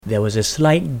there was a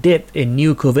slight dip in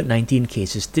new COVID-19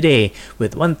 cases today,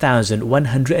 with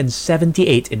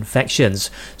 1,178 infections.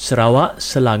 Sarawak,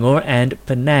 Selangor and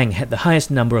Penang had the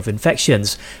highest number of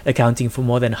infections, accounting for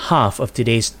more than half of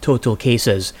today's total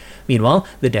cases. Meanwhile,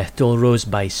 the death toll rose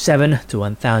by 7 to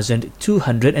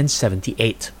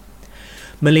 1,278.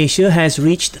 Malaysia has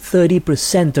reached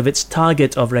 30% of its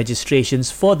target of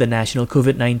registrations for the national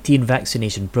COVID-19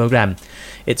 vaccination program.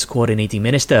 Its coordinating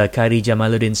minister, Khairi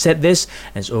Jamaluddin, said this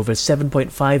as over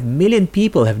 7.5 million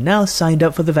people have now signed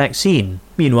up for the vaccine.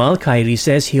 Meanwhile, Khairi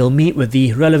says he'll meet with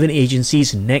the relevant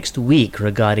agencies next week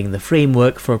regarding the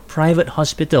framework for private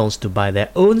hospitals to buy their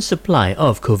own supply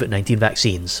of COVID-19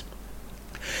 vaccines.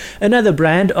 Another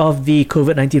brand of the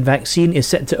COVID-19 vaccine is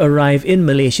set to arrive in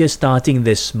Malaysia starting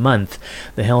this month.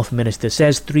 The health minister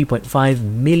says 3.5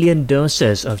 million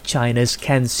doses of China's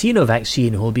CanSino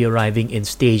Vaccine will be arriving in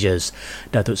stages.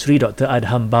 Datuk Sri Dr.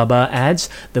 Adham Baba adds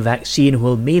the vaccine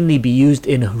will mainly be used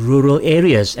in rural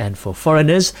areas and for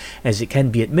foreigners, as it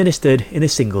can be administered in a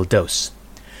single dose.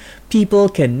 People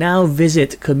can now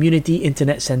visit community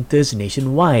internet centres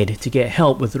nationwide to get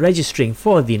help with registering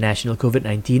for the National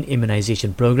COVID-19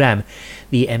 Immunisation Programme.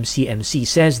 The MCMC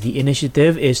says the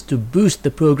initiative is to boost the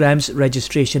programme's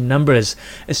registration numbers,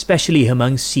 especially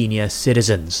among senior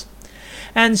citizens.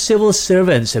 And civil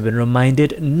servants have been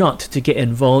reminded not to get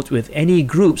involved with any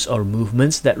groups or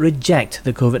movements that reject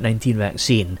the COVID-19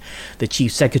 vaccine. The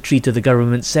Chief Secretary to the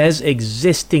government says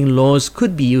existing laws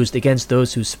could be used against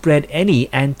those who spread any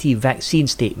anti-vaccine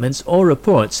statements or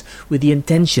reports with the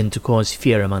intention to cause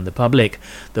fear among the public.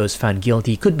 Those found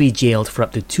guilty could be jailed for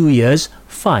up to 2 years,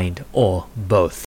 fined, or both.